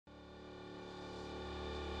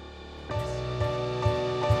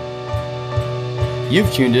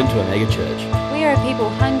You've tuned into Omega Church. We are a people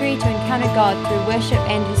hungry to encounter God through worship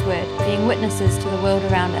and His Word, being witnesses to the world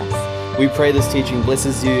around us. We pray this teaching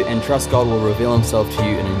blesses you and trust God will reveal Himself to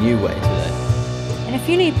you in a new way today. And if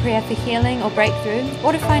you need prayer for healing or breakthrough,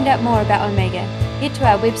 or to find out more about Omega, head to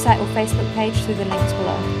our website or Facebook page through the links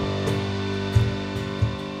below.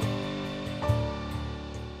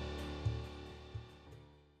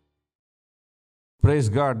 Praise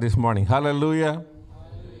God this morning. Hallelujah.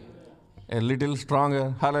 A little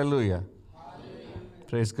stronger. Hallelujah.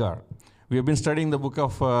 Praise God. We have been studying the book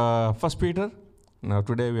of 1 Peter. Now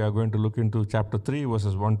today we are going to look into chapter 3,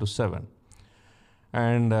 verses 1 to 7.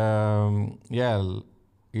 And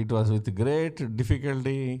it was with great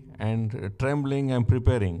difficulty and trembling and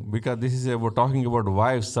preparing, because this is about talking about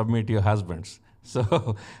wives submit to your husbands.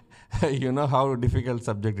 So you know how difficult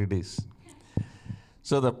subject it is.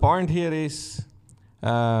 So the point here is,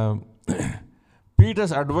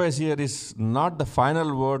 Peter's advice here is not the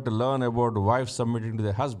final word to learn about wives submitting to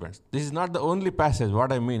their husbands. This is not the only passage.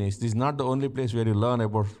 What I mean is, this is not the only place where you learn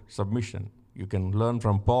about submission. You can learn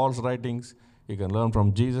from Paul's writings. You can learn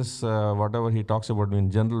from Jesus, whatever he talks about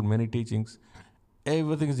in general, many teachings.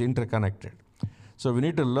 Everything is interconnected. So we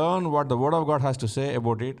need to learn what the Word of God has to say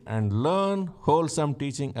about it and learn wholesome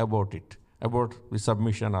teaching about it, about the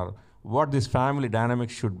submission or what this family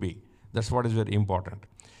dynamic should be. That's what is very important.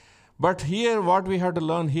 But here, what we have to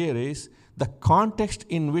learn here is the context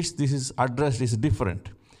in which this is addressed is different.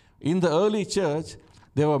 In the early church,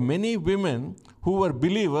 there were many women who were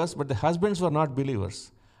believers, but the husbands were not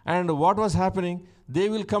believers. And what was happening? They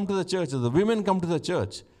will come to the church, the women come to the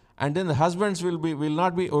church, and then the husbands will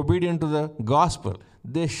not be obedient to the gospel.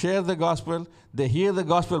 They share the gospel, they hear the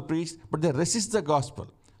gospel preached, but they resist the gospel.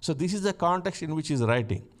 So this is the context in which he's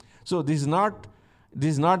writing. So this is not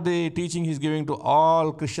the teaching he's giving to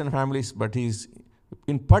all Christian families, but he's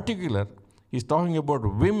talking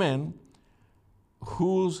about women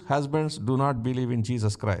whose husbands do not believe in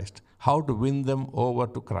Jesus Christ, how to win them over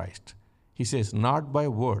to Christ. He says, not by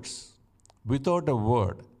words, without a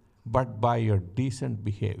word, but by your decent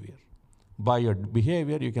behavior. By your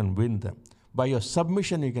behavior, you can win them. By your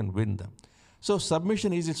submission, you can win them. So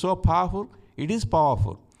submission, is it so powerful? It is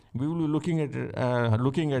powerful. We will be looking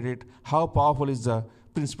at it, how powerful is the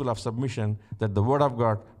principle of submission that the Word of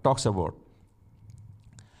God talks about.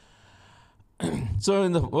 So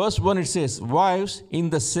in the verse 1 it says, wives in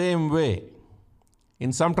the same way.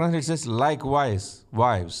 In some translations it says, likewise,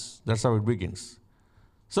 wives. That's how it begins.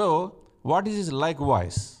 So what is this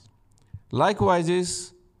likewise? Likewise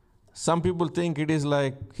is, some people think it is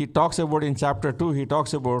like, he talks about in chapter 2, he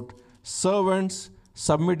talks about servants,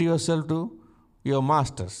 submit yourself to your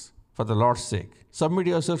masters for the Lord's sake. Submit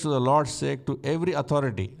yourselves to the Lord's sake to every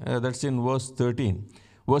authority. That's in verse 13.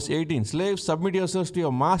 Verse 18, slaves, submit yourselves to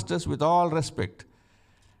your masters with all respect.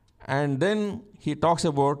 And then he talks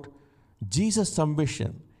about Jesus'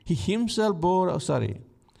 submission. He himself bore,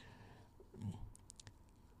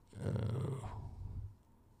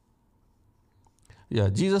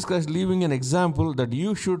 Jesus Christ leaving an example that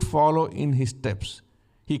you should follow in his steps.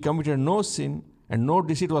 He committed no sin, and no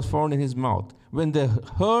deceit was found in his mouth. When they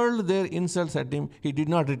hurled their insults at him, he did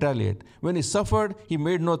not retaliate. When he suffered, he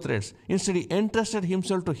made no threats. Instead, he entrusted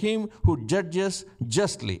himself to him who judges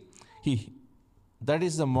justly. That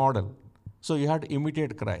is the model. So you have to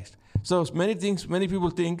imitate Christ. So many people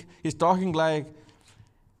think he's talking like,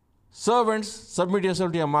 servants, submit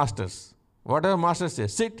yourself to your masters. Whatever master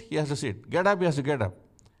says, sit, he has to sit. Get up, he has to get up.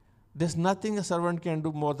 There's nothing a servant can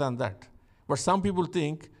do more than that. But some people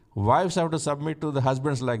think wives have to submit to the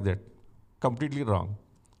husbands like that. Completely wrong.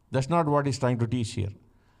 That's not what he's trying to teach here.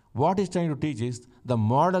 What he's trying to teach is the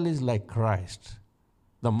model is like Christ.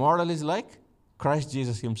 The model is like Christ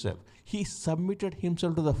Jesus himself. He submitted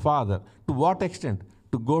himself to the Father. To what extent?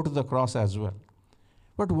 To go to the cross as well.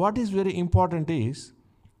 But what is very important is,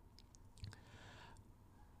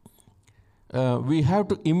 we have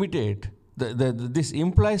to imitate. This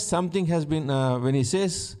implies something has been, when he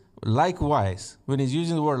says likewise, when he's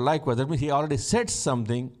using the word likewise, that means he already said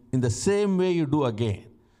something in the same way you do again.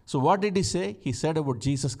 So what did he say? He said about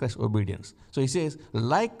Jesus Christ's obedience. So he says,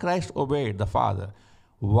 like Christ obeyed the Father,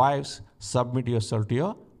 wives, submit yourself to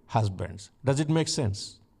your husbands. Does it make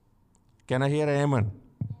sense? Can I hear an amen?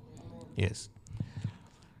 Yes.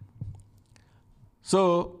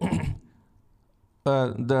 So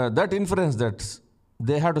that inference that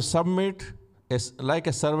they have to submit like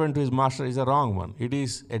a servant to his master is a wrong one. It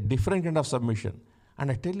is a different kind of submission. And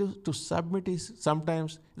I tell you, to submit is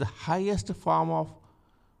sometimes the highest form of,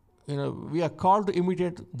 we are called to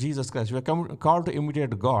imitate Jesus Christ. We are called to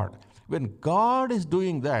imitate God. When God is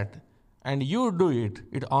doing that and you do it,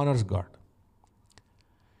 it honors God.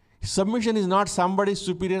 Submission is not somebody is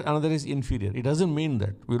superior, another is inferior. It doesn't mean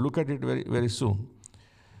that. We'll look at it very, very soon.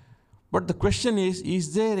 But the question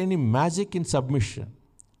is there any magic in submission?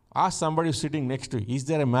 Ask somebody who's sitting next to you, is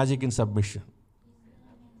there a magic in submission?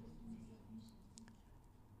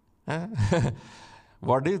 Huh?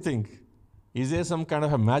 What do you think? Is there some kind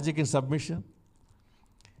of a magic in submission?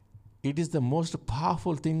 It is the most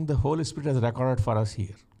powerful thing the Holy Spirit has recorded for us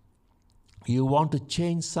here. You want to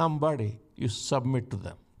change somebody, you submit to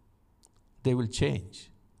them. They will change.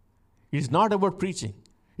 It's not about preaching.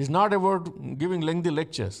 It's not about giving lengthy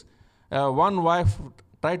lectures. One wife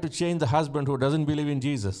tried to change the husband who doesn't believe in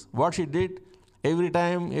Jesus. What she did, every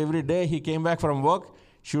day he came back from work,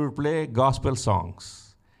 she would play gospel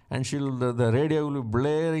songs. And the radio will be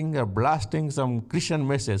blaring or blasting some Christian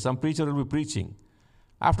message. Some preacher will be preaching.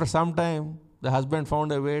 After some time, the husband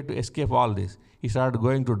found a way to escape all this. He started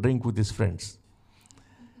going to drink with his friends.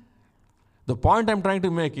 The point I'm trying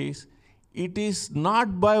to make is, it is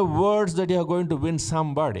not by words that you are going to win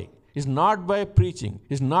somebody. It's not by preaching.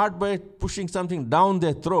 It's not by pushing something down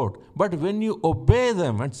their throat. But when you obey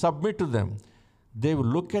them and submit to them, they will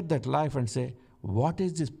look at that life and say, what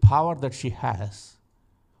is this power that she has?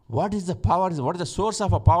 What is the power? What is the source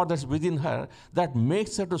of a power that's within her that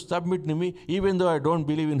makes her to submit to me even though I don't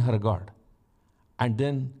believe in her God? And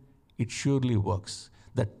then it surely works.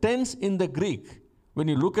 The tense in the Greek, when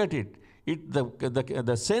you look at it,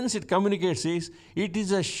 the sense it communicates is, it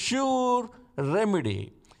is a sure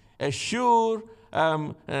remedy, a sure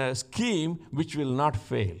scheme which will not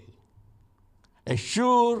fail. A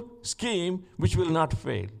sure scheme which will not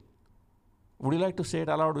fail. Would you like to say it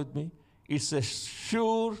aloud with me? It's a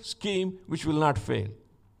sure scheme which will not fail.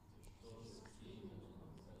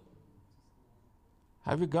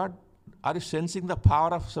 Are you sensing the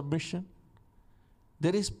power of submission?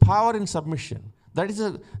 There is power in submission. That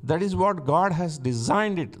is what God has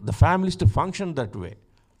designed it, the families to function that way.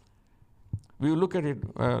 We will look at it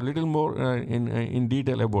a little more in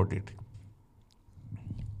detail about it.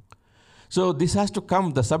 So this has to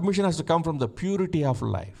come, the submission has to come from the purity of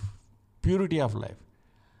life. Purity of life.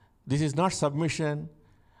 This is not submission.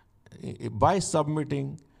 By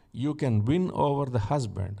submitting, you can win over the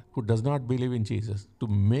husband who does not believe in Jesus to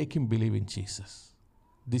make him believe in Jesus.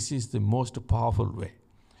 This is the most powerful way.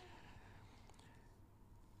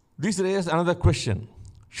 This raises another question.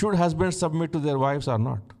 Should husbands submit to their wives or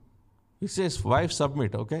not? It says wives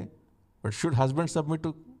submit, okay? But should husbands submit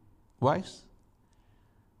to wives?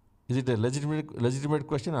 Is it a legitimate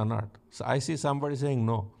question or not? So I see somebody saying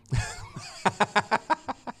no.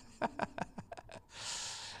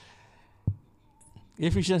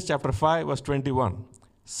 Ephesians chapter 5, verse 21.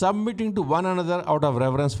 Submitting to one another out of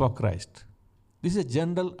reverence for Christ. This is a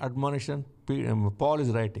general admonition Paul is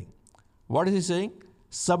writing. What is he saying?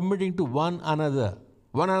 Submitting to one another.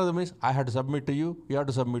 One another means I have to submit to you, you have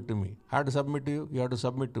to submit to me. I have to submit to you, you have to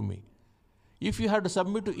submit to me. If you have to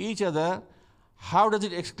submit to each other, how does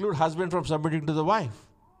it exclude husband from submitting to the wife?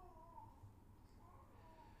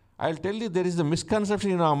 I'll tell you, there is a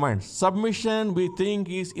misconception in our minds. Submission we think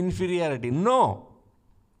is inferiority. No.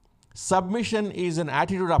 Submission is an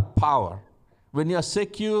attitude of power. When you are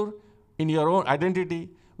secure in your own identity,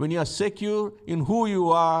 when you are secure in who you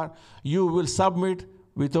are, you will submit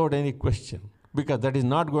without any question, because that is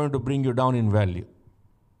not going to bring you down in value.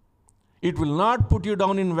 It will not put you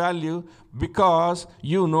down in value because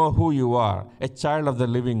you know who you are, a child of the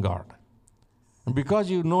living God. And because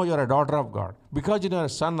you know you're a daughter of God, because you know you're a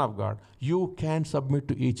son of God, you can submit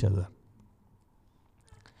to each other.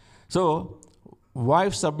 So,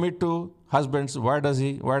 wives submit to husbands. Why does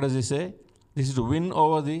he say? This is to win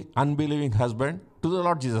over the unbelieving husband to the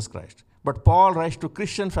Lord Jesus Christ. But Paul writes to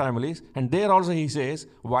Christian families, and there also he says,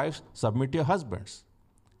 wives, submit to your husbands,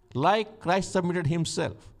 like Christ submitted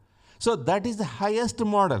himself. So that is the highest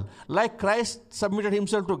model. Like Christ submitted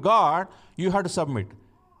himself to God, you have to submit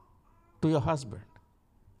to your husband.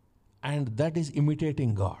 And that is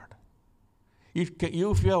imitating God. If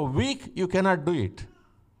you are weak, you cannot do it.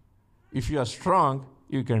 If you are strong,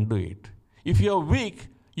 you can do it. If you are weak,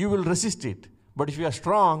 you will resist it. But if you are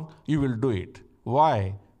strong, you will do it.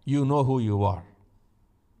 Why? You know who you are.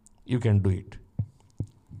 You can do it.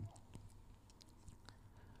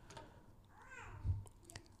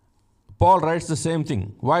 Paul writes the same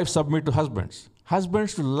thing. Wives submit to husbands.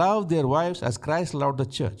 Husbands to love their wives as Christ loved the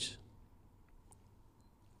church.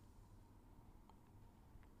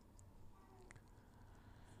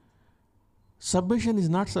 Submission is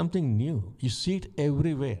not something new. You see it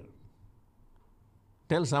everywhere.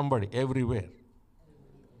 Tell somebody, everywhere.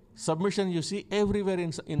 Submission you see everywhere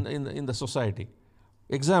in the society.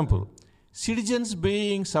 Example, citizens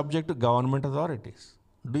being subject to government authorities.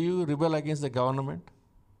 do you rebel against the government?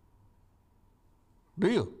 Do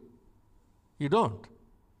you? You don't.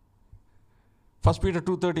 1 Peter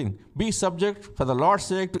 2:13, be subject for the Lord's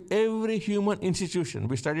sake to every human institution.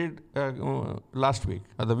 We studied last week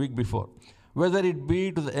or the week before. Whether it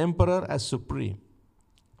be to the emperor as supreme.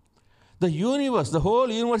 The universe, the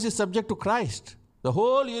whole universe is subject to Christ. The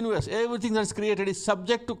whole universe, everything that's created is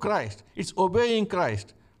subject to Christ. It's obeying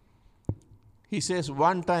Christ. He says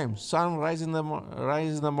one time, sun rise in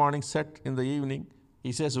the morning, set in the evening.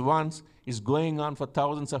 He says once, it's going on for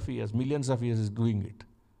thousands of years, millions of years is doing it.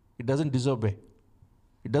 It doesn't disobey.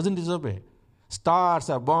 It doesn't disobey.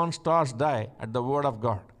 Stars are born, stars die at the word of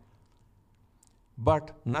God.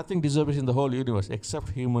 But nothing disobeys in the whole universe except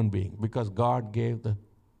human being, because God gave the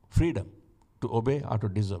freedom to obey or to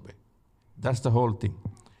disobey. That's the whole thing.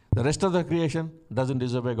 The rest of the creation doesn't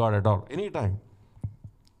disobey God at all, anytime.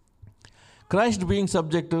 Christ being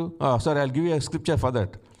subject to, I'll give you a scripture for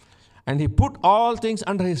that. And he put all things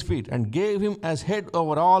under his feet and gave him as head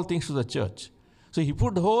over all things to the church. So he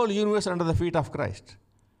put the whole universe under the feet of Christ.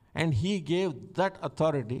 And he gave that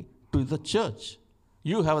authority to the church.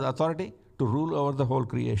 You have the authority to rule over the whole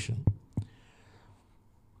creation.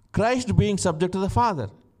 Christ being subject to the Father.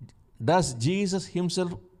 Does Jesus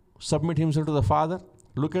himself submit himself to the Father?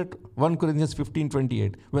 Look at 1 Corinthians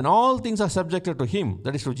 15:28. When all things are subjected to him,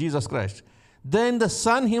 that is to Jesus Christ, then the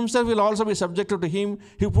Son himself will also be subjected to him.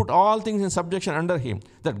 He put all things in subjection under him,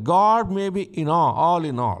 that God may be in all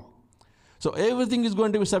in all. So everything is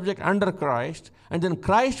going to be subject under Christ, and then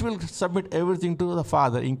Christ will submit everything to the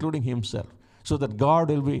Father, including himself, so that God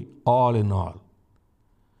will be all in all.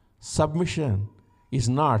 Submission is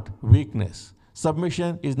not weakness.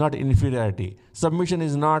 Submission is not inferiority. Submission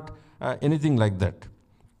is not anything like that.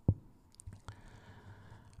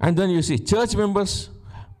 And then you see, church members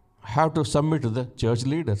have to submit to the church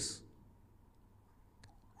leaders.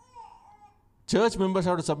 Church members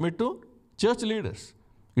have to submit to church leaders.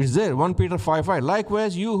 It's there, 1 Peter 5:5.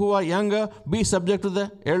 Likewise, you who are younger, be subject to the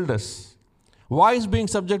elders. Wives being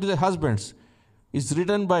subject to their husbands. It's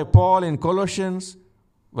written by Paul in Colossians,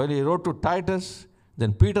 when he wrote to Titus.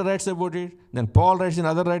 Then Peter writes about it. Then Paul writes in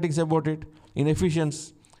other writings about it. In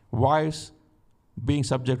Ephesians, wives being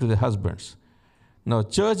subject to their husbands. Now,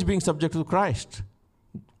 church being subject to Christ.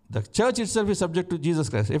 The church itself is subject to Jesus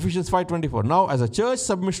Christ. Ephesians 5:24. Now, as a church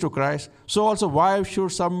submits to Christ, so also wives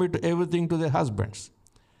should submit to everything to their husbands.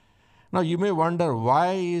 Now, you may wonder,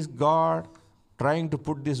 why is God trying to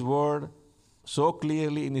put this word so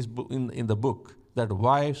clearly in his book, in the book, that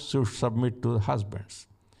wives should submit to husbands?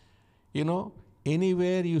 You know,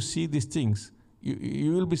 anywhere you see these things,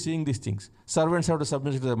 you will be seeing these things. Servants have to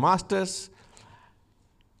submit to their masters.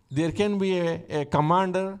 There can be a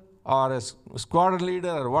commander or a squadron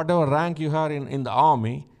leader or whatever rank you have in the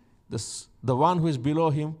army. The one who is below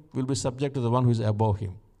him will be subject to the one who is above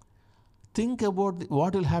him. Think about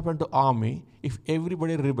what will happen to army if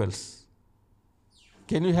everybody rebels.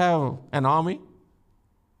 Can you have an army?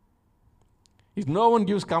 If no one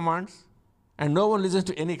gives commands and no one listens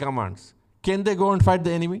to any commands, can they go and fight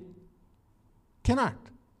the enemy? Cannot.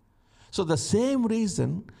 So the same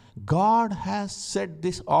reason God has set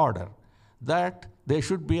this order, that there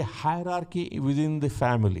should be a hierarchy within the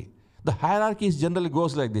family. The hierarchy generally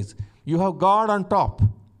goes like this. You have God on top,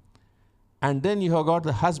 and then you have got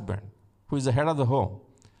the husband, who is the head of the home,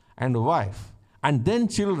 and wife, and then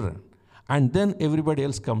children, and then everybody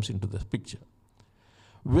else comes into the picture.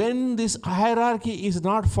 When this hierarchy is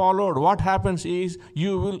not followed, what happens is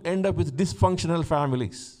you will end up with dysfunctional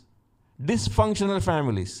families. Dysfunctional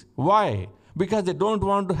families. Why? Because they don't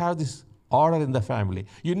want to have this order in the family.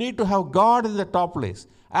 You need to have God in the top place.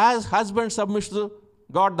 As husband submits to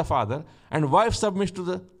God the Father, and wife submits to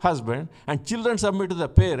the husband, and children submit to the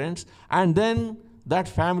parents, and then that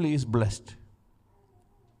family is blessed.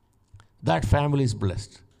 That family is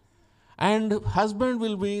blessed. And husband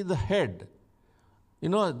will be the head. You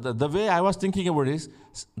know, the way I was thinking about it is,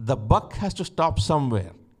 the buck has to stop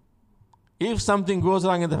somewhere. If something goes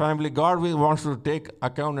wrong in the family, God wants to take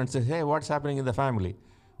account and say, hey, what's happening in the family?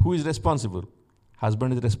 Who is responsible?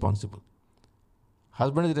 Husband is responsible.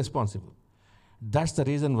 Husband is responsible. That's the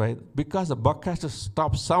reason why, because the buck has to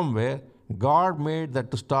stop somewhere, God made that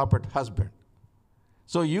to stop at husband.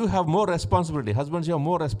 So you have more responsibility. Husbands, you have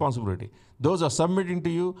more responsibility. Those are submitting to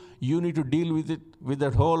you, you need to deal with it, with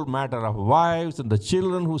that whole matter of wives and the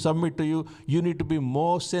children who submit to you. You need to be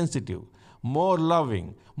more sensitive, more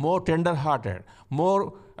loving, more tender-hearted,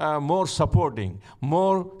 more supporting,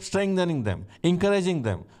 more strengthening them, encouraging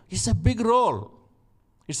them. It's a big role.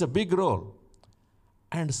 It's a big role.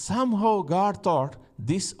 And somehow God thought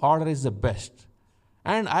this order is the best.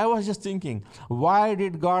 And I was just thinking, why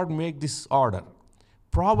did God make this order?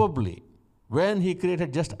 Probably when He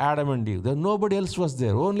created just Adam and Eve, there nobody else was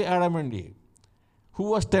there, only Adam and Eve. Who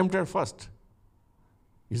was tempted first?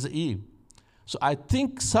 It's Eve. So I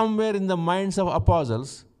think somewhere in the minds of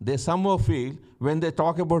apostles, they somehow feel when they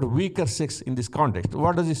talk about weaker sex in this context,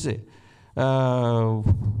 what does He say?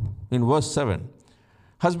 In verse 7.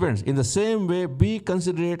 Husbands, in the same way, be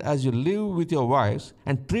considerate as you live with your wives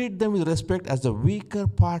and treat them with respect as a weaker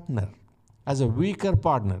partner. As a weaker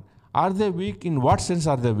partner. Are they weak? In what sense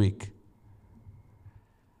are they weak?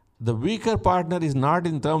 The weaker partner is not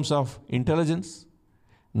in terms of intelligence,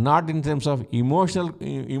 not in terms of emotional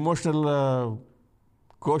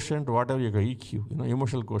quotient, whatever you call EQ,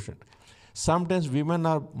 emotional quotient. Sometimes women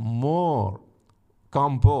are more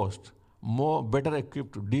composed, better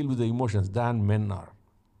equipped to deal with the emotions than men are.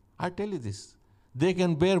 I tell you this. They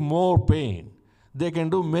can bear more pain. They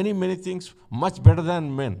can do many, many things much better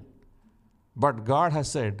than men. But God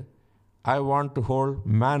has said, I want to hold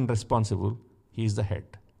man responsible. He is the head.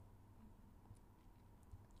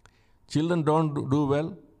 Children don't do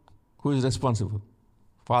well. Who is responsible?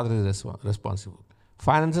 Father is responsible.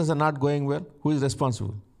 Finances are not going well. Who is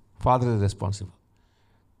responsible? Father is responsible.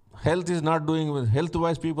 Health is not doing well.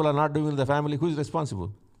 Health-wise people are not doing well in the family. Who is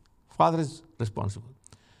responsible? Father is responsible.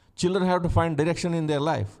 Children have to find direction in their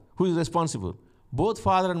life. Who is responsible? Both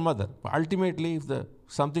father and mother. But ultimately, if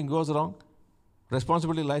something goes wrong,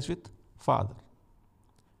 responsibility lies with father.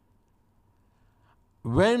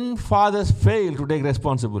 When fathers fail to take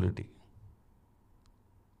responsibility,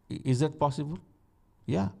 is that possible?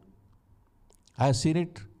 Yeah. I have seen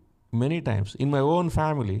it many times. In my own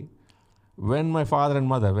family, when my father and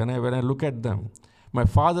mother, when I look at them, my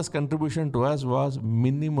father's contribution to us was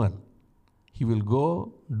minimal. He will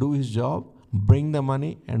go, do his job, bring the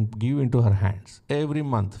money and give into her hands every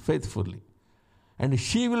month faithfully. And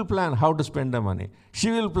she will plan how to spend the money.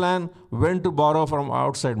 She will plan when to borrow from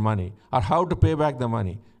outside money or how to pay back the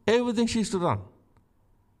money. Everything she used to run.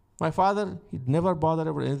 My father, he never bothered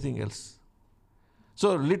about anything else.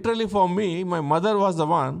 So literally for me, my mother was the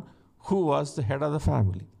one who was the head of the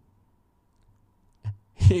family.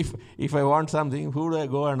 If I want something, who do I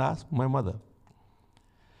go and ask? My mother.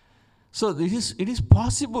 So it is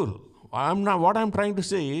possible. What I'm trying to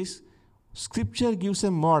say is, Scripture gives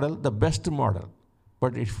a model, the best model.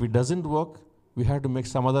 But if it doesn't work, we have to make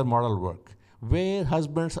some other model work. Where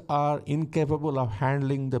husbands are incapable of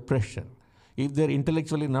handling the pressure, if they're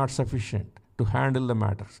intellectually not sufficient to handle the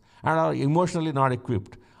matters, and are emotionally not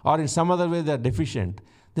equipped, or in some other way they're deficient,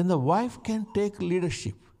 then the wife can take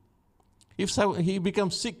leadership. If he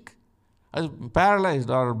becomes sick, paralyzed,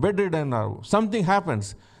 or bedridden, or something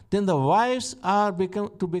happens, then the wives are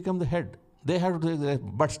to become the head. They have to take the,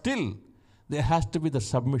 but still, there has to be the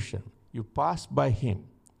submission. You pass by him,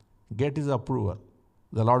 get his approval,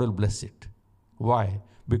 the Lord will bless it. Why?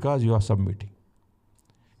 Because you are submitting.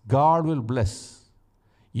 God will bless.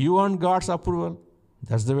 You want God's approval?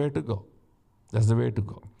 That's the way to go. That's the way to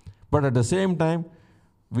go. But at the same time,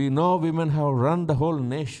 we know women have run the whole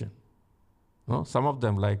nation. No? Some of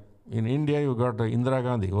them, like in India, you got Indira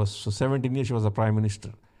Gandhi, who was 17 years, she was the Prime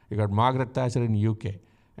Minister. You got Margaret Thatcher in UK.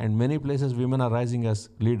 And many places women are rising as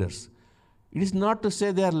leaders. It is not to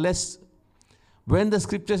say they are less. When the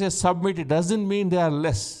Scripture says submit, it doesn't mean they are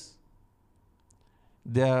less.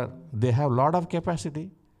 They have a lot of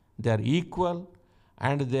capacity. They are equal.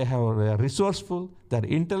 And they are resourceful. They are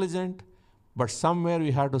intelligent. But somewhere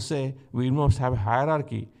we have to say we must have a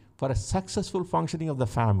hierarchy for a successful functioning of the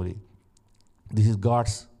family. This is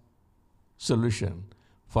God's solution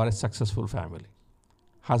for a successful family.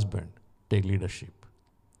 Husband, take leadership.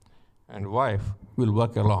 And wife will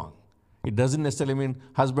work along. It doesn't necessarily mean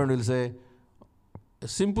husband will say, a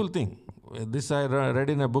simple thing. This I read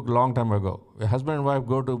in a book long time ago. A husband and wife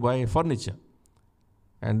go to buy furniture.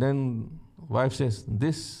 And then wife says,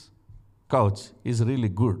 this couch is really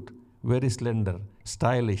good, very slender,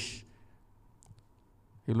 stylish.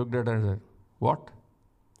 He looked at her and said, what?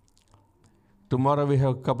 Tomorrow we have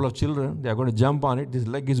a couple of children. They are going to jump on it. This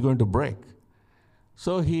leg is going to break.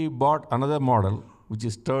 So he bought another model, which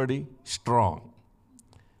is sturdy, strong.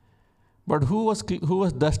 But who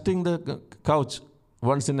was dusting the couch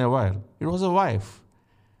once in a while? It was a wife.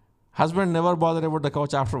 Husband never bothered about the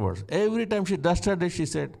couch afterwards. Every time she dusted it, she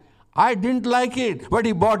said, I didn't like it, but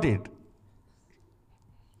he bought it.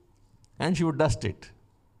 And she would dust it.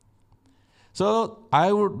 So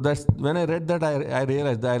when I read that, I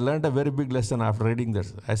realized that I learned a very big lesson after reading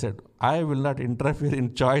this. I said, I will not interfere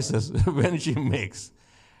in choices when she makes.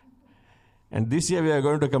 And this year we are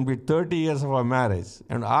going to complete 30 years of our marriage.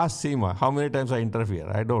 And ask Seema how many times I interfere.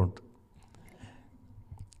 I don't.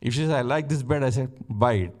 If she says, I like this bed, I say,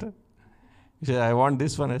 buy it. She says, I want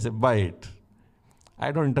this one, I say, buy it.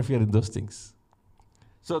 I don't interfere in those things.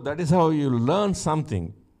 So that is how you learn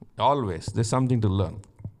something. Always, there's something to learn.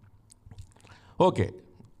 Okay.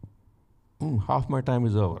 Half my time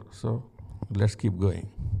is over, so let's keep going.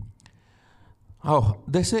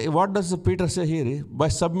 They say, what does Peter say here? By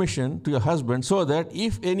submission to your husband, so that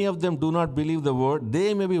if any of them do not believe the word,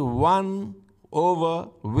 they may be won over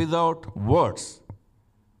without words.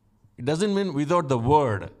 It doesn't mean without the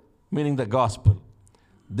word, meaning the gospel.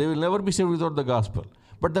 They will never be saved without the gospel.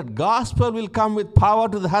 But that gospel will come with power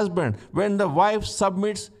to the husband when the wife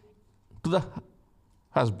submits to the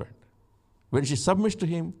husband. When she submits to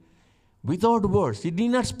him without words, he need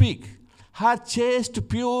not speak. Her chaste,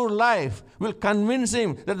 pure life will convince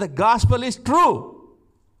him that the gospel is true.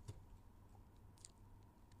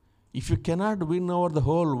 If you cannot win over the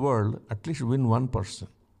whole world, at least win one person.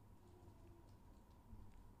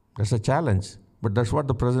 That's a challenge. But that's what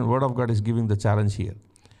the present Word of God is giving the challenge here.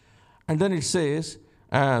 And then it says,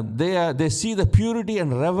 they see the purity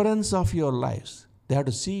and reverence of your lives. They have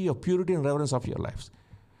to see your purity and reverence of your lives.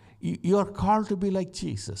 You are called to be like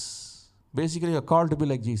Jesus. Basically, you are called to be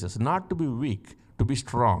like Jesus, not to be weak, to be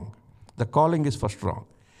strong. The calling is for strong.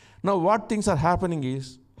 Now, what things are happening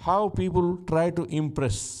is how people try to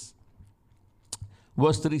impress.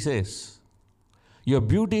 Verse 3 says, your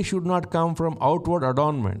beauty should not come from outward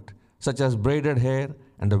adornment, such as braided hair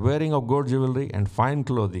and the wearing of gold jewelry and fine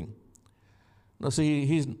clothing. Now, see,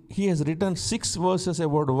 he has written 6 verses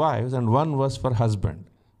about wives and 1 verse for husband,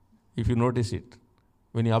 if you notice it.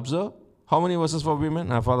 When you observe, how many verses for women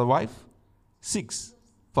and for the wife? 6.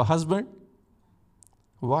 For husband?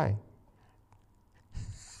 Why?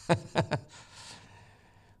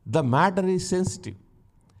 The matter is sensitive.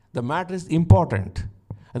 The matter is important.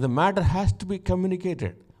 And the matter has to be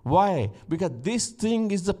communicated. Why? Because this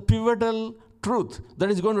thing is the pivotal truth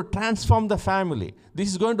that is going to transform the family. This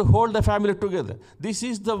is going to hold the family together. This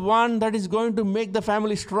is the one that is going to make the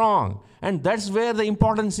family strong. And that's where the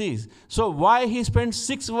importance is. So why he spent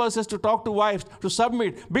 6 verses to talk to wives to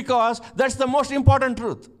submit? Because that's the most important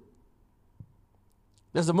truth.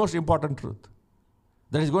 That's the most important truth.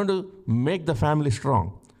 That is going to make the family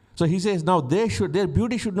strong. So he says, now their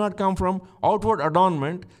beauty should not come from outward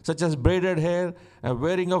adornment, such as braided hair,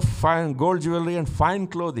 wearing of fine gold jewelry and fine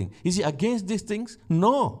clothing. Is he against these things?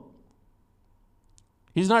 No.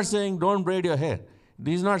 He's not saying don't braid your hair.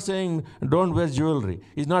 He's not saying don't wear jewelry.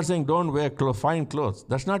 He's not saying don't wear fine clothes.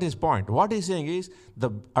 That's not his point. What he's saying is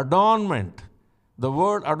the adornment. The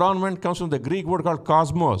word adornment comes from the Greek word called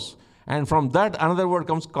cosmos. And from that another word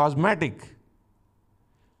comes cosmetic.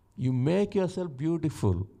 You make yourself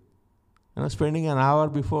beautiful. Spending an hour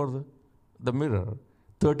before the mirror,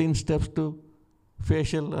 13 steps to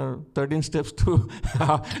facial, 13 steps to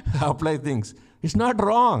apply things. It's not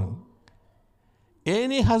wrong.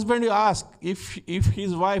 Any husband you ask, if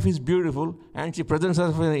his wife is beautiful and she presents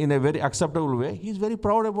herself in a very acceptable way, he's very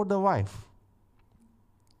proud about the wife.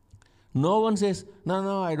 No one says,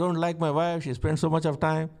 no, I don't like my wife, she spends so much of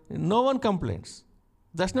time. No one complains.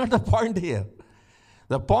 That's not the point here.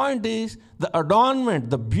 The point is the adornment,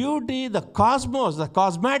 the beauty, the cosmos, the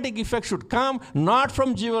cosmetic effect should come not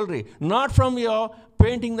from jewelry, not from your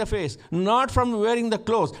painting the face, not from wearing the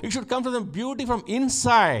clothes. It should come from the beauty from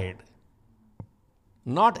inside.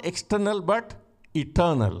 Not external, but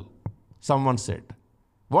eternal, someone said.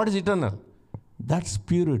 What is eternal? That's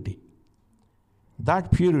purity.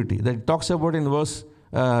 That purity that it talks about in verse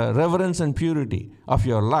reverence and purity of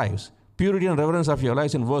your lives. Purity and reverence of your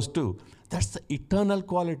lives in verse 2. That's the eternal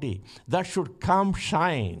quality. That should come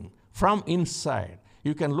shine from inside.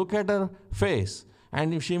 You can look at her face,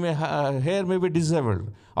 and if her hair may be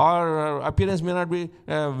disheveled, or her appearance may not be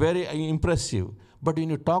very impressive. But when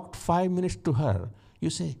you talk 5 minutes to her, you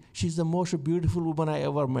say, she's the most beautiful woman I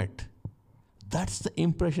ever met. That's the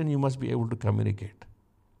impression you must be able to communicate.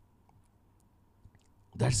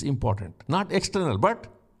 That's important. Not external, but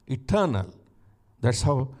eternal. That's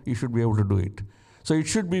how you should be able to do it. So it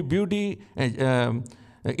should be beauty.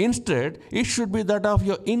 Instead, it should be that of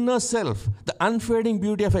your inner self, the unfading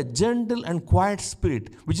beauty of a gentle and quiet spirit,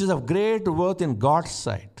 which is of great worth in God's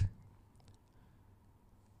sight.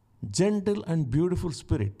 Gentle and beautiful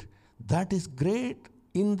spirit. That is great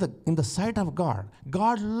in the sight of God.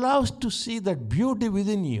 God loves to see that beauty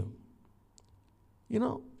within you. You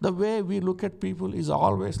know, the way we look at people is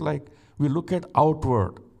always like we look at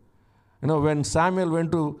outward. You know, when Samuel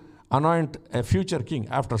went to anoint a future king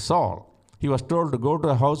after Saul, he was told to go to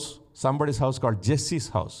a house, somebody's house called Jesse's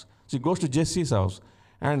house. So he goes to Jesse's house.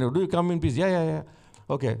 And do you come in peace? Yeah.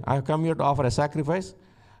 Okay, I have come here to offer a sacrifice.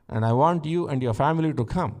 and I want you and your family to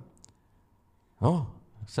come. Oh,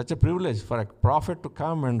 such a privilege for a prophet to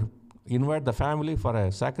come and invite the family for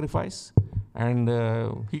a sacrifice. And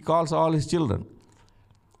he calls all his children.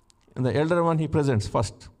 And the elder one he presents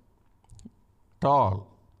first. Tall,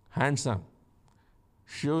 handsome.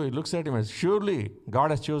 Sure, he looks at him and says, surely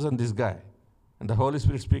God has chosen this guy. And the Holy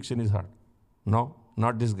Spirit speaks in his heart. No,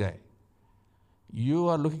 not this guy. You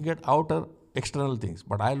are looking at outer, external things,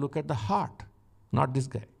 but I look at the heart, not this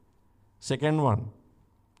guy. Second one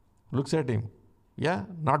looks at him. Yeah,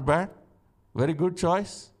 not bad. Very good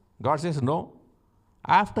choice. God says no.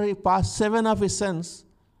 After he passed 7 of his sons,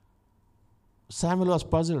 Samuel was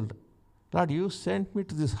puzzled. Lord, you sent me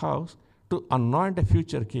to this house to anoint a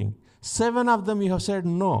future king. 7 of them you have said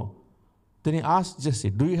no. Then he asked Jesse,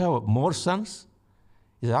 do you have more sons?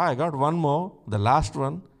 He said, I got one more, the last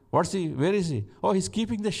one. What's he? Where is he? Oh, he's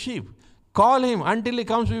keeping the sheep. Call him. Until he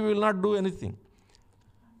comes, we will not do anything.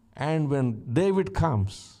 And when David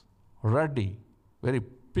comes, ruddy, very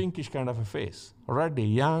pinkish kind of a face, ruddy,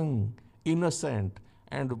 young, innocent,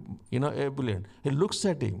 and ebullient, he looks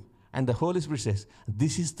at him, and the Holy Spirit says,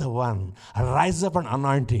 this is the one. Rise up and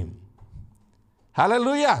anoint him.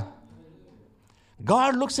 Hallelujah.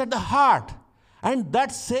 God looks at the heart. And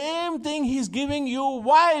that same thing he's giving you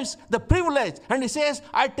wives, the privilege. And he says,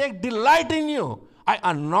 I take delight in you. I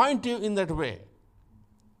anoint you in that way.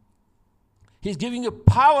 He's giving you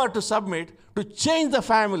power to submit, to change the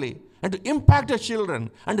family, and to impact your children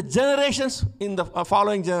and the generations in the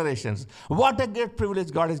following generations. What a great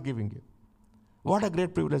privilege God is giving you. What a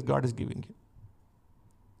great privilege God is giving you.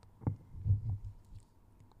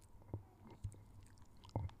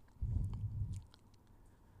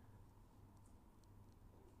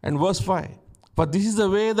 And verse 5, for this is the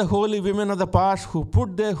way the holy women of the past who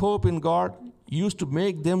put their hope in God used to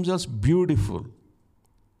make themselves beautiful.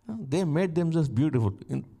 They made themselves beautiful.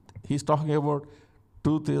 He's talking about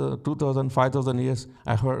 2,000, 5,000 years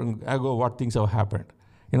ago what things have happened.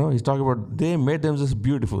 He's talking about they made themselves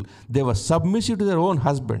beautiful. They were submissive to their own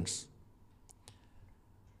husbands.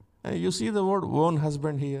 And you see the word own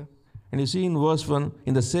husband here. And you see in verse 1,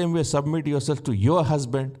 in the same way submit yourself to your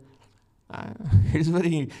husband.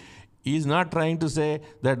 He's not trying to say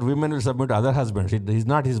that women will submit to other husbands. It's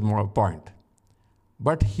not his point.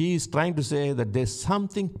 But he is trying to say that there's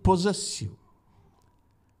something possessive.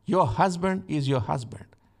 Your husband is your husband.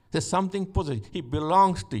 There's something possessive. He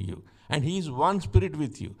belongs to you. And he is one spirit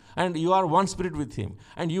with you. And you are one spirit with him.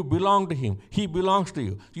 And you belong to him. He belongs to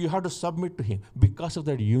you. You have to submit to him because of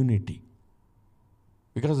that unity.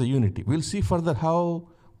 Because of the unity. We'll see further how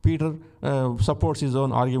Peter supports his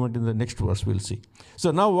own argument in the next verse, we'll see. So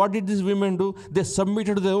now what did these women do? They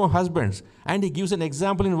submitted to their own husbands. And he gives an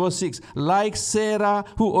example in verse 6. Like Sarah,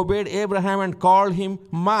 who obeyed Abraham and called him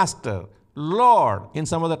master, Lord, in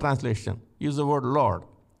some other translation. Use the word Lord.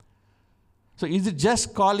 So is it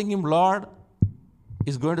just calling him Lord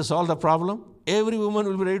is going to solve the problem? Every woman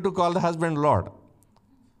will be ready to call the husband Lord.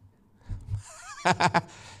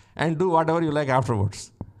 And do whatever you like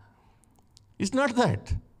afterwards. It's not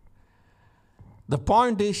that. The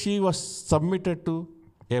point is she was submitted to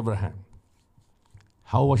Abraham.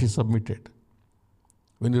 How was she submitted?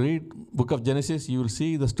 When you read book of Genesis, you will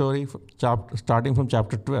see the story starting from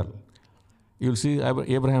chapter 12. You will see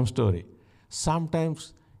Abraham's story.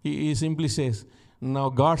 Sometimes he simply says, now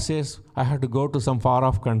God says, I have to go to some far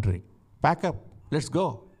off country. Pack up, let's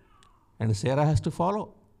go. And Sarah has to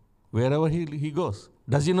follow wherever he goes.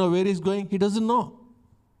 Does he know where he's going? He doesn't know.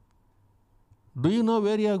 Do you know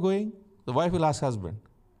where you are going? The wife will ask husband.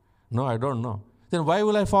 No, I don't know. Then why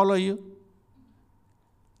will I follow you?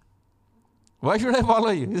 Why should I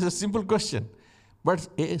follow you? It's a simple question. But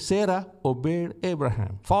Sarah obeyed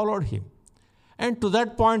Abraham, followed him. And to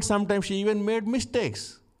that point, sometimes she even made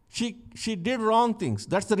mistakes. She did wrong things.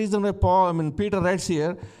 That's the reason why Peter writes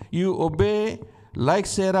here, you obey like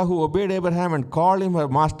Sarah who obeyed Abraham and called him her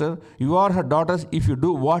master. You are her daughters if you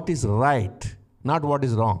do what is right, not what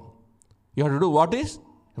is wrong. You have to do what is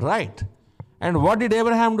right. And what did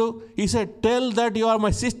Abraham do? He said, tell that you are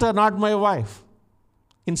my sister, not my wife.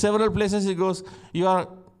 In several places he goes, you are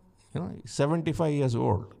 75 years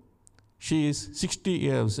old. She is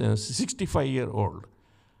 65 years old.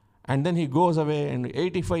 And then he goes away and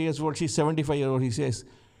 85 years old, she's 75 years old. He says,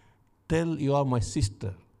 tell you are my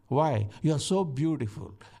sister. Why? You are so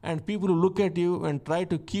beautiful. And people who look at you and try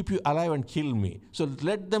to keep you alive and kill me. So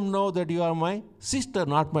let them know that you are my sister,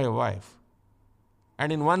 not my wife.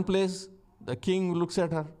 And in one place, the king looks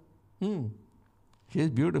at her. She is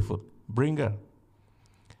beautiful. Bring her.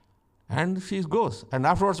 And she goes. And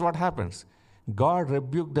afterwards what happens? God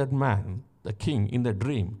rebuked that man, the king, in the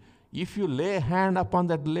dream. if you lay a hand upon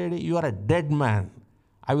that lady, you are a dead man.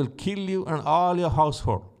 I will kill you and all your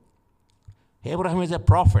household. Abraham is a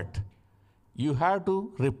prophet. You have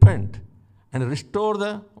to repent and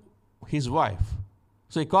restore his wife.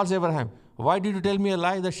 So he calls Abraham, why did you tell me a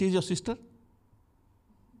lie that she is your sister?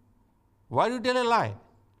 Why do you tell a lie?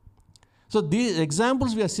 So these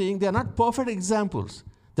examples we are seeing, they are not perfect examples.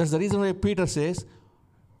 That's the reason why Peter says,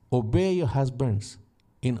 obey your husbands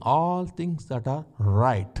in all things that are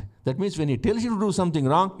right. That means when he tells you to do something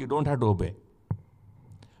wrong, you don't have to obey.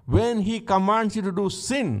 When he commands you to do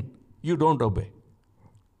sin, you don't obey.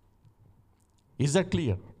 Is that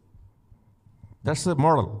clear? That's the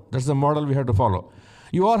model. That's the model we have to follow.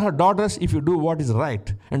 You are her daughters if you do what is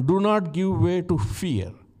right, and do not give way to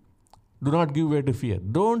fear. Do not give way to fear.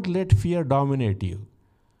 Don't let fear dominate you.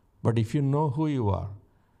 But if you know who you are,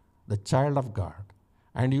 the child of God,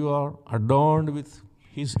 and you are adorned with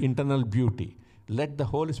His internal beauty, let the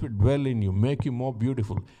Holy Spirit dwell in you, make you more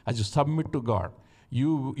beautiful. As you submit to God,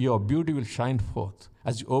 your beauty will shine forth.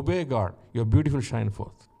 As you obey God, your beauty will shine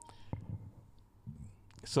forth.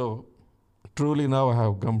 So, truly now I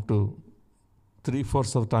have come to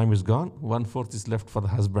 3/4 of the time is gone, 1/4 is left for the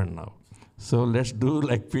husband now. So let's do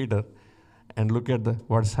like Peter and look at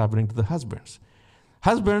what's happening to the husbands.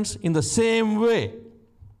 Husbands, in the same way,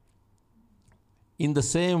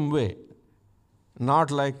 not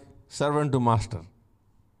like servant to master.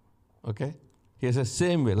 Okay? He says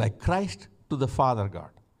same way, like Christ to the Father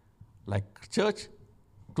God, like church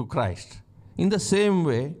to Christ. In the same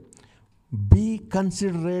way, be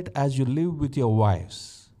considerate as you live with your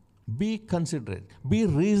wives. Be considerate. Be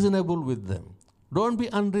reasonable with them. Don't be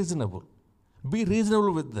unreasonable. Be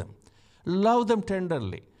reasonable with them. Love them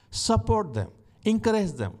tenderly. Support them.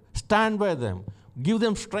 Encourage them. Stand by them. Give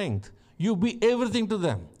them strength. You be everything to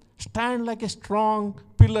them. Stand like a strong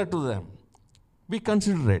pillar to them. Be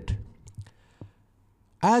considerate.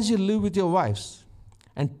 As you live with your wives,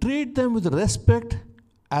 and treat them with respect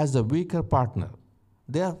as the weaker partner.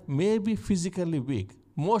 They are maybe physically weak.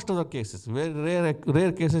 Most of the cases, very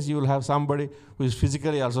rare cases, you will have somebody who is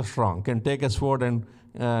physically also strong, can take a sword and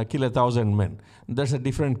kill 1,000 men. That's a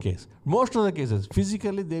different case. Most of the cases,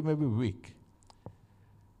 physically they may be weak.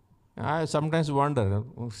 I sometimes wonder,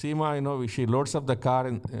 Seema, she loads up the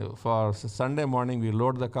car for Sunday morning, we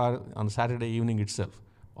load the car on Saturday evening itself.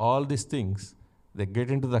 All these things, they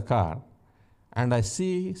get into the car, and I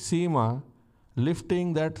see Seema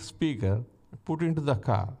lifting that speaker, put into the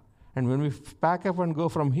car. And when we pack up and go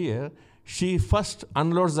from here, she first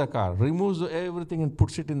unloads the car, removes everything and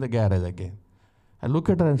puts it in the garage again. I look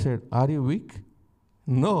at her and said, are you weak?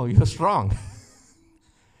 No, you're strong.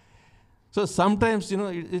 So sometimes,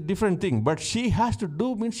 it's a different thing. But she has to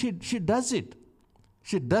do, means she does it.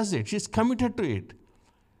 She does it. She's committed to it.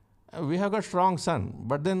 We have got a strong son,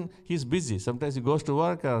 but then he's busy. Sometimes he goes to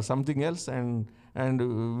work or something else, and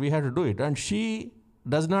we have to do it. And she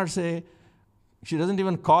does not say, she doesn't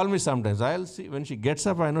even call me sometimes. I'll see when she gets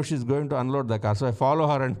up, I know she's going to unload the car. So I follow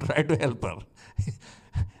her and try to help her.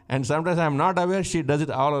 And sometimes I'm not aware, she does it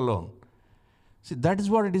all alone. See, that is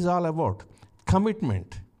what it is all about.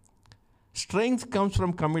 Commitment. Strength comes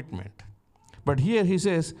from commitment. But here he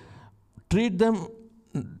says, treat them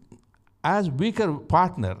as weaker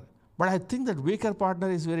partner. But I think that weaker partner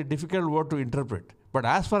is a very difficult word to interpret. But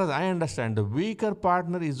as far as I understand, the weaker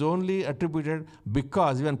partner is only attributed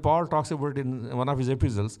because, even Paul talks about it in one of his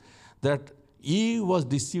epistles, that Eve was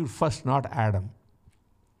deceived first, not Adam.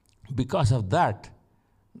 Because of that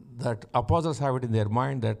apostles have it in their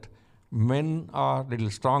mind that men are a little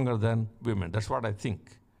stronger than women. That's what I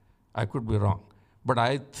think. I could be wrong. But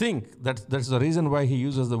I think that's the reason why he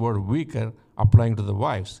uses the word weaker applying to the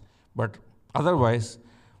wives. But otherwise,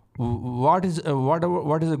 what is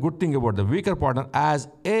a good thing about the weaker partner? As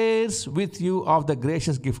heirs with you of the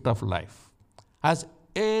gracious gift of life. As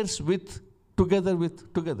heirs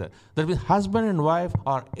together. That means husband and wife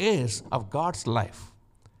are heirs of God's life.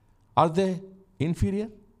 Are they inferior?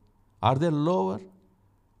 Are they lower?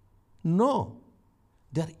 No.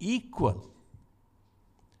 They are equal.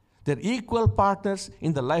 They're equal partners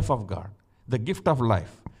in the life of God, the gift of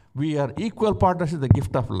life. We are equal partners in the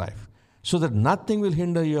gift of life, so that nothing will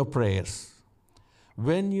hinder your prayers.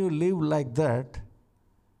 When you live like that,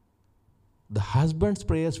 the husband's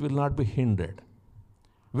prayers will not be hindered.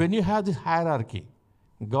 When you have this hierarchy,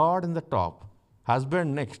 God in the top,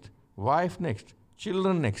 husband next, wife next,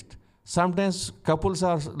 children next. Sometimes couples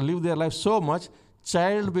live their life so much,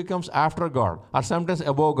 child becomes after God, or sometimes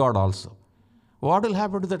above God also. What will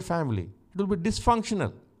happen to that family? It will be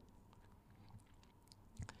dysfunctional.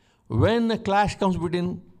 When a clash comes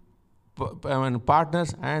between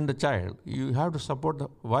partners and the child, you have to support the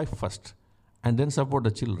wife first and then support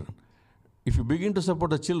the children. If you begin to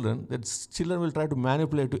support the children, the children will try to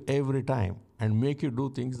manipulate you every time and make you do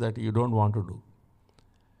things that you don't want to do.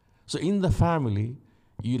 So in the family,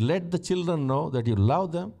 you let the children know that you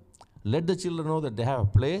love them, let the children know that they have a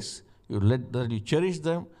place, that you cherish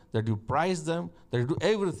them, that you prize them, that you do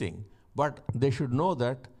everything. But they should know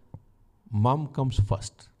that mom comes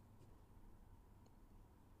first.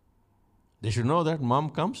 They should know that mom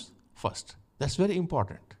comes first. That's very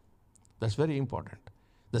important. That's very important.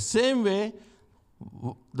 The same way,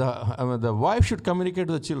 the wife should communicate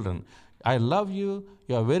to the children, I love you,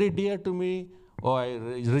 you are very dear to me, or I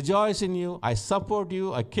rejoice in you, I support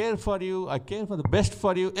you, I care for the best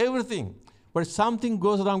for you, everything. But if something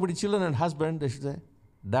goes wrong with the children and husband, they should say,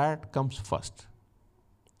 Dad comes first,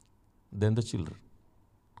 then the children.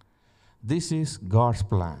 This is God's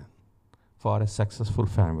plan for a successful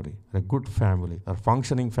family, a good family, a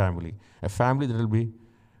functioning family, a family that will be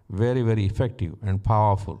very, very effective and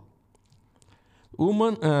powerful.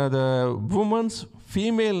 The woman's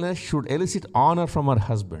femaleness should elicit honor from her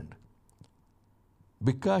husband.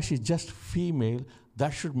 Because she's just female, that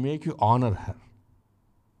should make you honor her.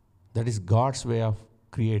 That is God's way of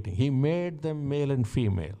creating. He made them male and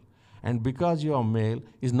female. And because you are male,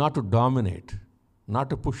 is not to dominate, not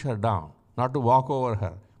to push her down, not to walk over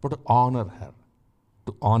her, but to honor her.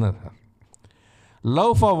 To honor her.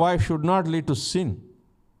 Love for wife should not lead to sin.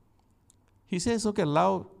 He says, okay,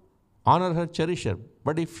 love, honor her, cherish her.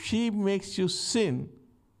 But if she makes you sin,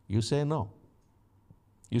 you say no.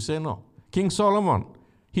 You say no. King Solomon,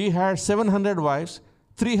 he had 700 wives,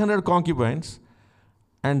 300 concubines,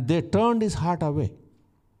 and they turned his heart away.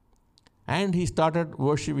 And he started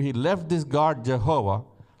worshiping. He left this God, Jehovah,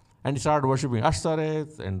 and he started worshiping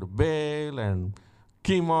Ashtoreth and Baal and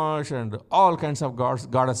Chemosh and all kinds of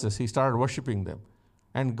goddesses. He started worshiping them.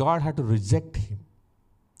 And God had to reject him.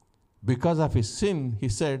 Because of his sin, he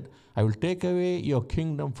said, I will take away your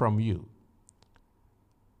kingdom from you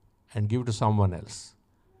and give it to someone else.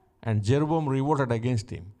 And Jeroboam revolted against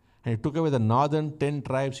him. And he took away the northern 10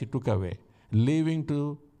 tribes he took away, leaving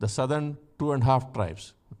to the southern 2.5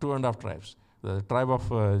 tribes. The tribe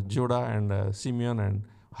of Judah and Simeon and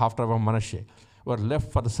half tribe of Manasseh were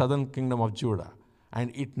left for the southern kingdom of Judah.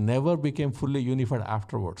 And it never became fully unified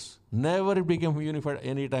afterwards. Never it became unified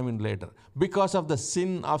any time in later. Because of the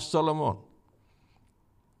sin of Solomon.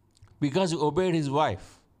 Because he obeyed his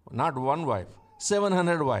wife. Not one wife.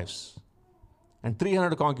 700 wives. And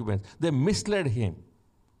 300 concubines. They misled him.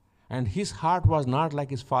 And his heart was not like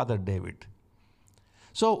his father David.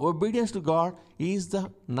 So obedience to God is the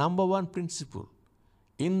number one principle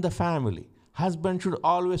in the family. Husband should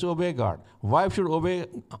always obey God. Wife should obey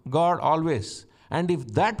God always. And if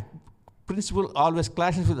that principle always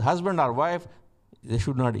clashes with husband or wife, they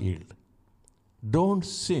should not yield. Don't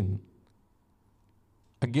sin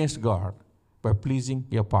against God by pleasing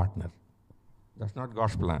your partner. That's not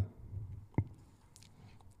God's plan.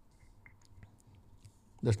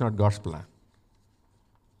 That's not God's plan.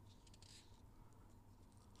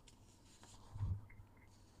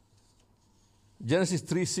 Genesis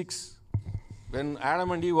 3:6, when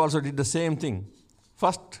Adam and Eve also did the same thing.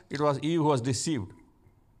 First, it was Eve who was deceived.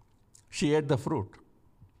 She ate the fruit.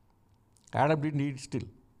 Adam didn't eat still.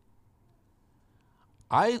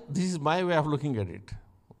 This is my way of looking at it.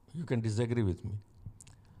 You can disagree with me.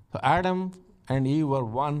 So Adam and Eve were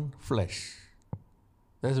one flesh.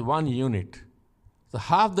 There is one unit. So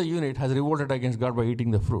half the unit has revolted against God by eating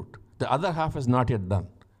the fruit. The other half is not yet done.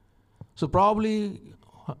 So probably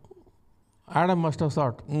Adam must have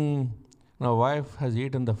thought, my wife has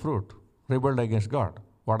eaten the fruit, rebelled against God.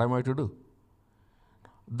 What am I to do?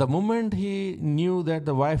 The moment he knew that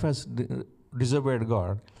the wife has disobeyed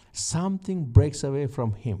God, something breaks away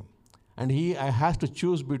from him. And he has to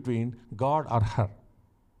choose between God or her,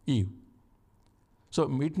 Eve. So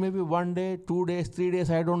it may be 1 day, 2 days, 3 days,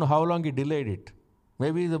 I don't know how long he delayed it.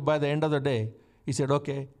 Maybe by the end of the day, he said,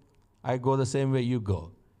 okay, I go the same way you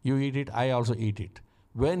go. You eat it, I also eat it.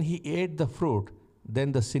 When he ate the fruit,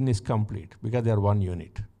 then the sin is complete because they are one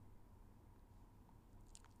unit.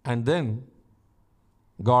 And then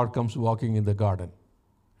God comes walking in the garden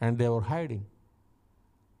and they were hiding.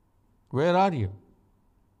 Where are you?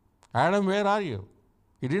 Adam, where are you?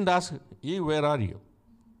 He didn't ask Eve, where are you?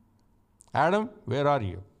 Adam, where are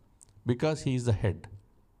you? Because he is the head.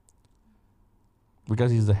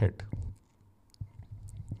 Because he is the head.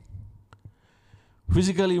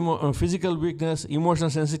 Physical weakness, emotional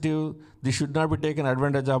sensitive, this should not be taken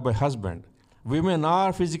advantage of by husband. Women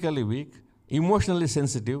are physically weak, emotionally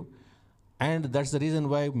sensitive, And that's the reason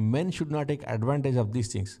why men should not take advantage of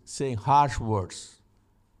these things, saying harsh words,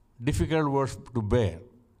 difficult words to bear.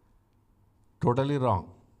 Totally wrong.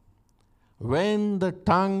 When the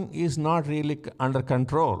tongue is not really under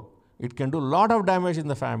control, it can do a lot of damage in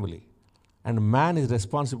the family. And man is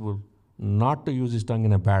responsible not to use his tongue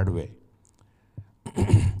in a bad way.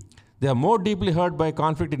 They are more deeply hurt by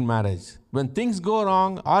conflict in marriage. When things go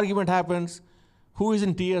wrong, argument happens, who is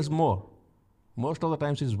in tears more? Most of the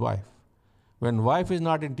times his wife. When wife is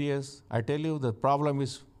not in tears, I tell you the problem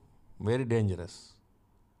is very dangerous.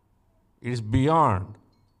 It is beyond.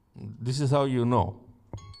 This is how you know.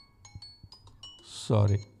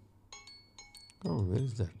 Sorry. Oh, where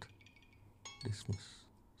is that? Dismiss.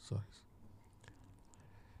 Sorry.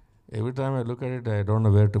 Every time I look at it, I don't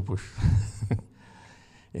know where to push.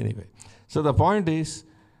 Anyway, so the point is,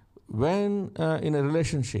 when in a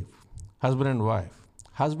relationship, husband and wife,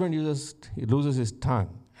 husband loses his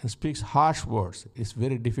tongue and speaks harsh words, it's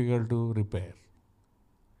very difficult to repair.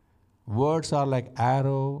 Words are like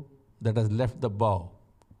arrow that has left the bow.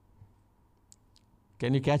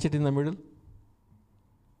 Can you catch it in the middle?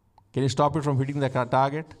 Can you stop it from hitting the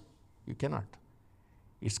target? You cannot.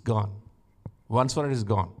 It's gone. Once for it is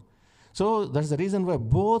gone. So that's the reason why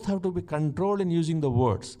both have to be controlled in using the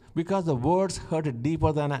words, because the words hurt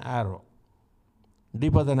deeper than an arrow.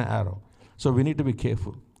 Deeper than an arrow. So we need to be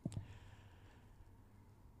careful.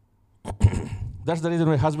 That's the reason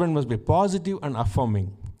why husband must be positive and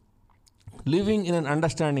affirming, living in an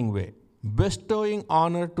understanding way, bestowing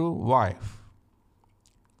honor to wife.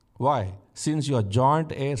 Why? Since you are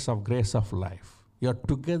joint heirs of grace of life. You are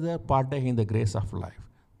together partaking in the grace of life.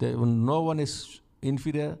 No one is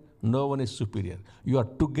inferior, no one is superior. You are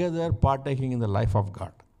together partaking in the life of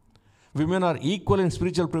God. Women are equal in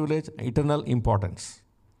spiritual privilege and eternal importance.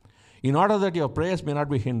 In order that your prayers may not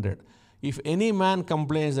be hindered, if any man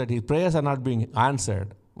complains that his prayers are not being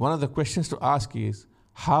answered, one of the questions to ask is,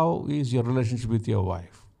 how is your relationship with your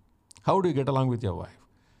wife? How do you get along with your wife?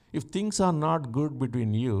 If things are not good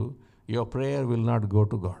between you, your prayer will not go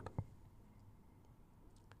to God.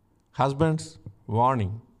 Husbands,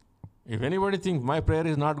 warning. If anybody thinks my prayer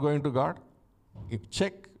is not going to God,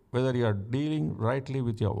 check whether you are dealing rightly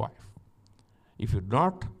with your wife. If you do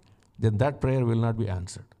not, then that prayer will not be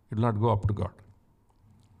answered. It will not go up to God.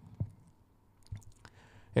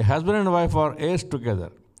 A husband and wife are heirs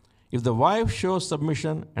together. If the wife shows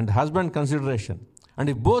submission and husband consideration, and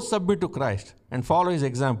if both submit to Christ and follow his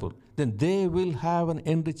example, then they will have an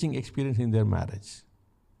enriching experience in their marriage.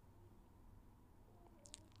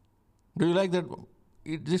 Do you like that?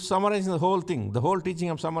 This summarizing the whole thing, the whole teaching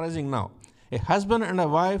I'm summarizing now. A husband and a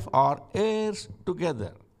wife are heirs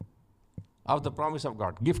together of the promise of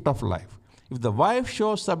God, gift of life. If the wife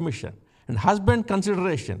shows submission and husband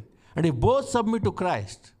consideration, and if both submit to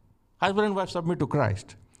Christ, husband and wife submit to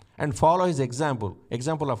Christ, and follow his example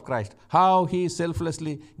of Christ, how he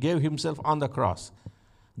selflessly gave himself on the cross.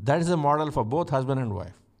 That is a model for both husband and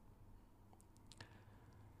wife.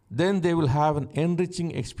 Then they will have an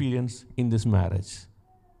enriching experience in this marriage.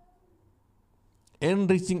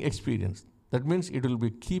 Enriching experience. That means it will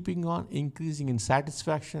be keeping on increasing in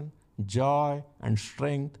satisfaction, joy, and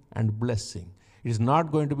strength, and blessing. It is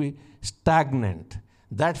not going to be stagnant.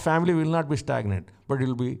 That family will not be stagnant, but it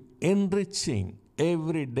will be enriching.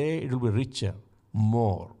 Every day it will be richer,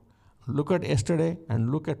 more. Look at yesterday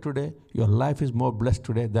and look at today. Your life is more blessed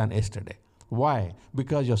today than yesterday. Why?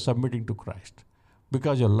 Because you're submitting to Christ.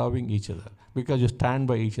 Because you're loving each other. Because you stand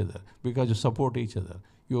by each other. Because you support each other.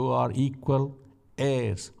 You are equal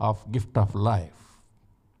heirs of gift of life.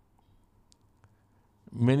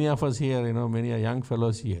 Many of us here, many young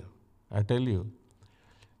fellows here, I tell you,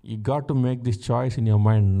 you got to make this choice in your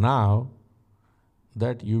mind now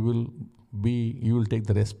that you will take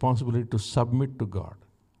the responsibility to submit to God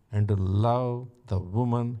and to love the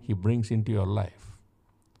woman he brings into your life.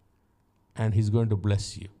 And he's going to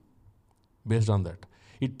bless you based on that.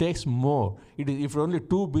 It takes more. If only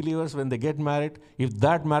two believers, when they get married, if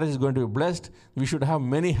that marriage is going to be blessed, we should have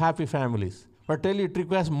many happy families. But I tell you, it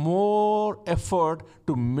requires more effort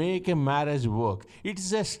to make a marriage work. It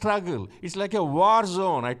is a struggle. It's like a war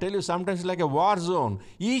zone. I tell you, sometimes it's like a war zone.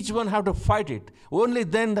 Each one have to fight it. Only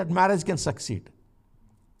then that marriage can succeed.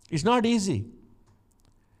 It's not easy.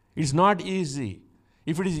 It's not easy.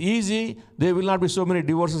 If it is easy, there will not be so many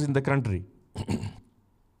divorces in the country.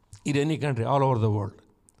 In any country, all over the world.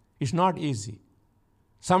 It's not easy.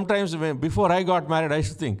 Sometimes before I got married, I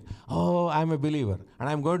used to think, I'm a believer and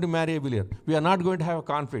I'm going to marry a believer. We are not going to have a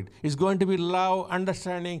conflict. It's going to be love,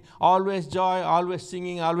 understanding, always joy, always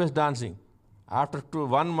singing, always dancing. After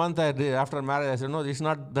 1 month after marriage, I said, no,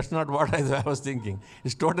 that's not what I was thinking.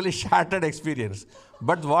 It's totally shattered experience.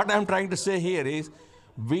 But what I'm trying to say here is,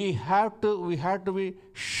 we have to be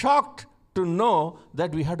shocked to know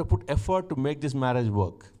that we have to put effort to make this marriage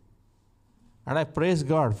work. And I praise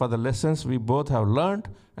God for the lessons we both have learned,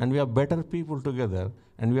 and we are better people together.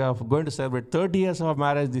 And we are going to celebrate 30 years of our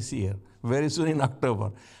marriage this year, very soon in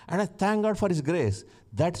October. And I thank God for His grace.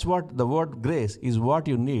 That's what the word grace is, what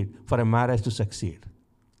you need for a marriage to succeed.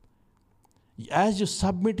 As you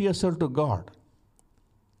submit yourself to God,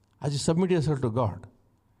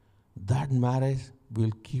 that marriage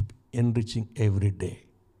will keep enriching every day.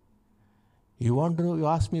 You want to know, you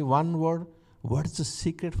ask me one word, what's the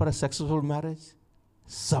secret for a successful marriage?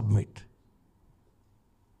 Submit.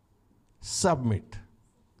 Submit.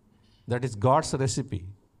 That is God's recipe,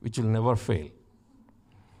 which will never fail.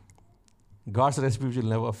 God's recipe which will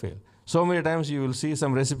never fail. So many times you will see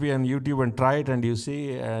some recipe on YouTube and try it, and you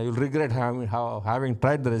see, you'll regret having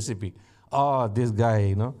tried the recipe. Oh, this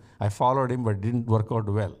guy, I followed him, but it didn't work out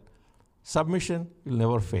well. Submission will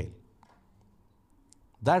never fail.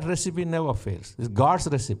 That recipe never fails. It's God's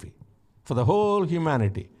recipe for the whole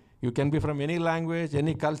humanity. You can be from any language,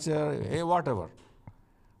 any culture, whatever.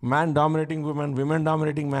 Man dominating woman, women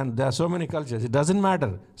dominating man. There are so many cultures. It doesn't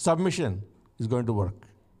matter. Submission is going to work.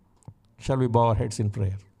 Shall we bow our heads in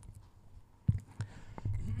prayer?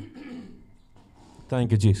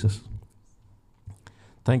 Thank you, Jesus.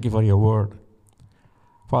 Thank you for your word.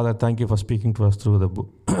 Father, thank you for speaking to us through the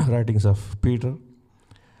writings of Peter.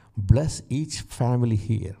 Bless each family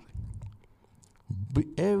here.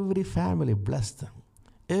 Every family, bless them.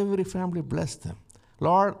 Every family, bless them.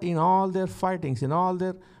 Lord, in all their fightings, in all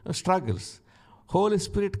their struggles, Holy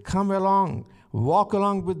Spirit, come along, walk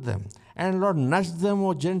along with them. And Lord, nudge them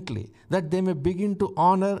more gently, that they may begin to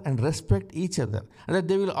honor and respect each other, and that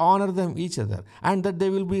they will honor them each other, and that they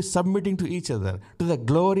will be submitting to each other to the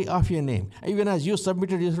glory of your name, even as you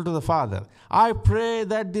submitted yourself to the Father. I pray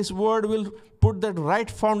that this word will put that right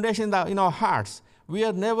foundation in our hearts. We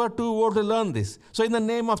are never too old to learn this. So in the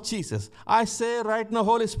name of Jesus, I say right now,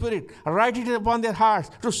 Holy Spirit, write it upon their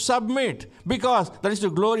hearts to submit, because that is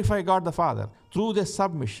to glorify God the Father. Through their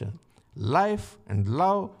submission, life and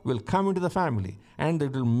love will come into the family, and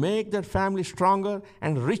it will make that family stronger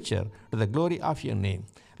and richer to the glory of your name.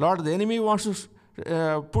 Lord, the enemy wants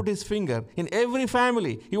to put his finger in every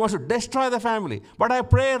family. He wants to destroy the family. But I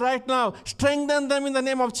pray right now, strengthen them in the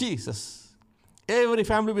name of Jesus. Every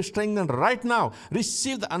family be strengthened right now.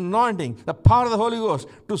 Receive the anointing, the power of the Holy Ghost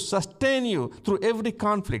to sustain you through every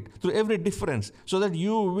conflict, through every difference, so that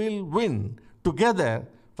you will win together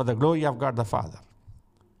for the glory of God the Father.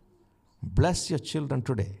 Bless your children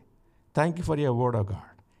today. Thank you for your word, O God.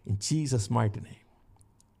 In Jesus' mighty name.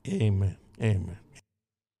 Amen. Amen.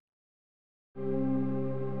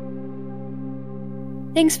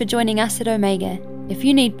 Thanks for joining us at Omega. If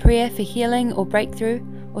you need prayer for healing or breakthrough,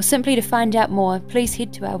 or simply to find out more, please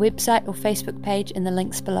head to our website or Facebook page in the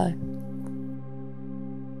links below.